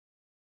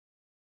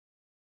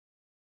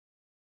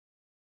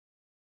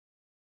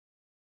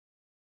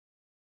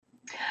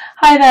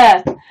Hi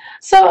there.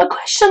 So a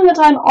question that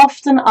I'm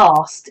often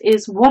asked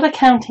is what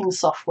accounting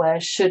software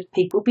should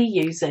people be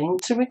using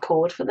to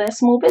record for their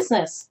small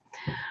business?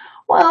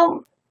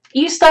 Well,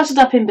 you started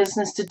up in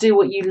business to do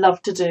what you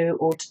love to do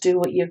or to do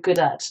what you're good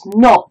at,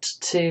 not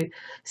to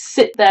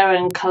sit there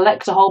and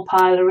collect a whole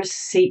pile of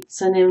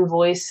receipts and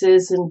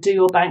invoices and do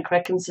your bank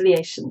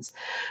reconciliations.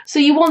 So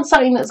you want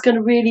something that's going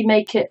to really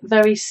make it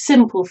very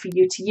simple for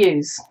you to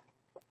use.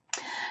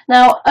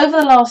 Now, over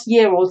the last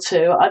year or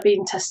two, I've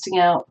been testing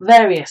out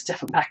various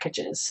different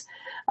packages,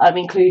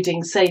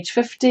 including Sage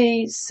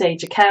 50,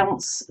 Sage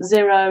Accounts,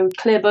 Xero,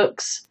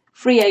 ClearBooks,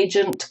 Free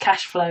Agent,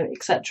 Cashflow,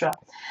 etc.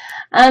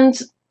 And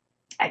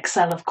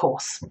Excel, of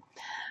course.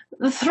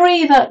 The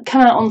three that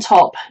come out on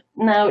top,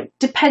 now it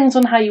depends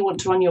on how you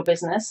want to run your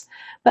business,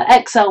 but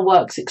Excel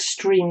works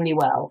extremely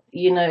well.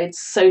 You know, it's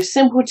so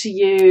simple to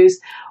use.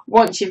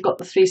 Once you've got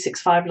the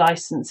 365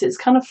 license, it's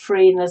kind of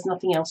free and there's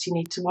nothing else you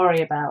need to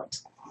worry about.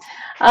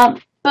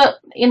 But,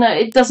 you know,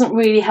 it doesn't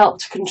really help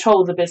to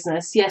control the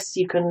business. Yes,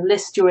 you can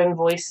list your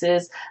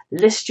invoices,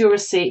 list your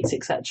receipts,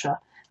 etc.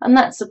 And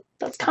that's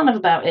kind of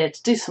about it.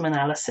 Do some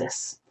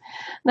analysis.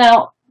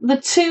 Now, the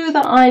two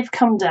that I've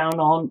come down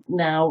on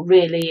now,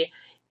 really,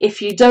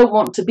 if you don't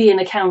want to be an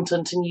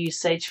accountant and use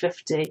Sage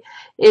 50,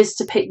 is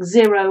to pick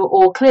Xero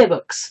or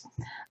ClearBooks.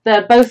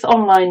 They're both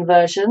online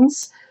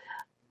versions.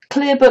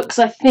 ClearBooks,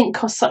 I think,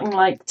 cost something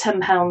like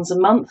 £10 a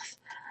month.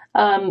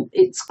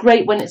 It's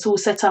great when it's all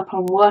set up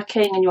and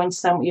working and you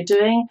understand what you're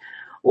doing.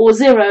 Or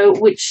Xero,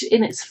 which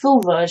in its full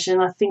version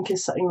I think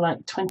is something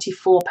like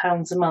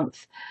 £24 a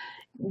month.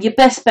 Your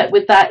best bet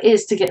with that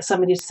is to get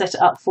somebody to set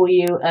it up for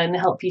you and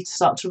help you to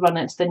start to run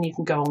it, then you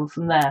can go on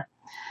from there.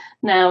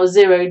 Now,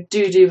 Xero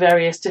do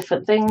various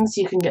different things.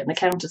 You can get an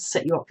accountant to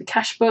set you up with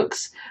cash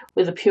books,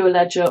 with a pure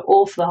ledger,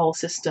 or for the whole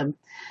system.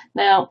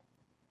 Now,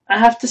 I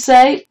have to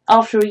say,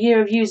 after a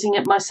year of using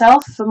it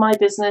myself for my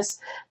business,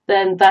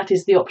 then that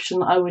is the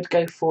option I would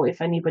go for if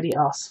anybody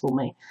asks for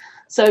me.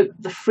 So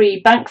the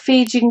free bank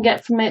feed you can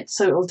get from it,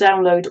 so it will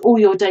download all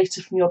your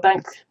data from your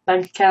bank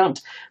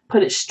account,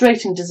 put it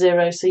straight into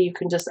Xero so you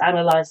can just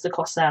analyse the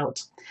costs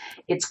out.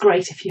 It's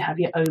great if you have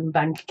your own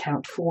bank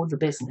account for the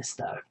business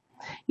though.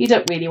 You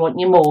don't really want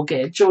your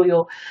mortgage or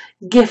your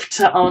gift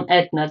to Aunt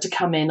Edna to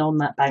come in on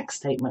that bank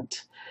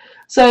statement.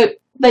 So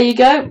there you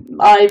go.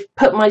 I've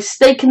put my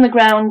stake in the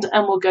ground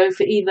and we'll go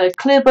for either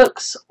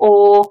ClearBooks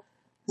or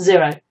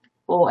Xero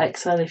or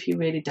Excel if you're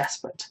really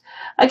desperate.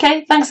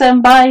 Okay, thanks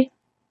then. Bye.